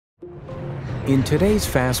In today's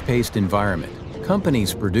fast-paced environment,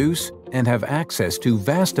 companies produce and have access to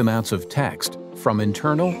vast amounts of text from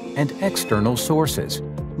internal and external sources.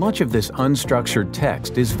 Much of this unstructured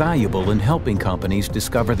text is valuable in helping companies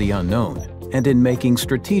discover the unknown and in making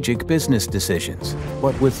strategic business decisions.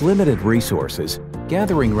 But with limited resources,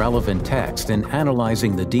 gathering relevant text and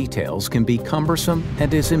analyzing the details can be cumbersome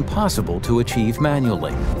and is impossible to achieve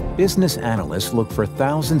manually. Business analysts look for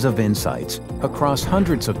thousands of insights across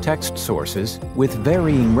hundreds of text sources with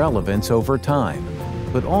varying relevance over time.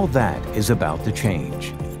 But all that is about to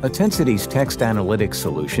change. Attensity's text analytics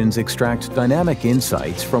solutions extract dynamic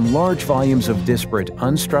insights from large volumes of disparate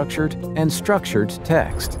unstructured and structured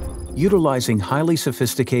text. Utilizing highly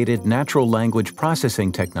sophisticated natural language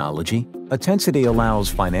processing technology, Attensity allows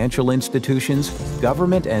financial institutions,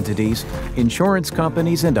 government entities, insurance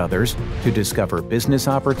companies, and others to discover business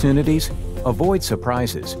opportunities, avoid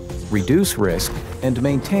surprises, reduce risk, and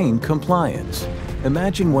maintain compliance.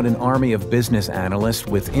 Imagine what an army of business analysts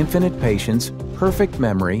with infinite patience, perfect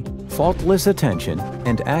memory, faultless attention,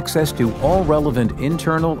 and access to all relevant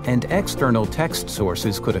internal and external text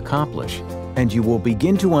sources could accomplish, and you will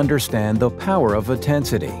begin to understand the power of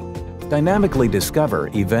Attensity. Dynamically discover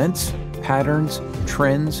events, patterns,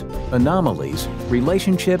 trends, anomalies,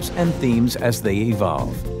 relationships, and themes as they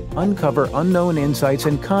evolve. Uncover unknown insights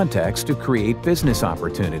and context to create business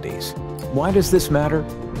opportunities. Why does this matter?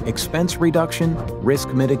 Expense reduction, risk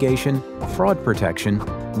mitigation, fraud protection,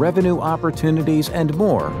 revenue opportunities, and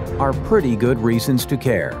more are pretty good reasons to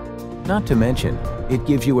care. Not to mention, it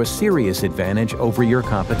gives you a serious advantage over your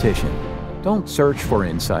competition. Don't search for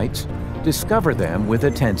insights. Discover them with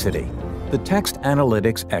Attensity, the text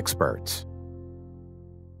analytics experts.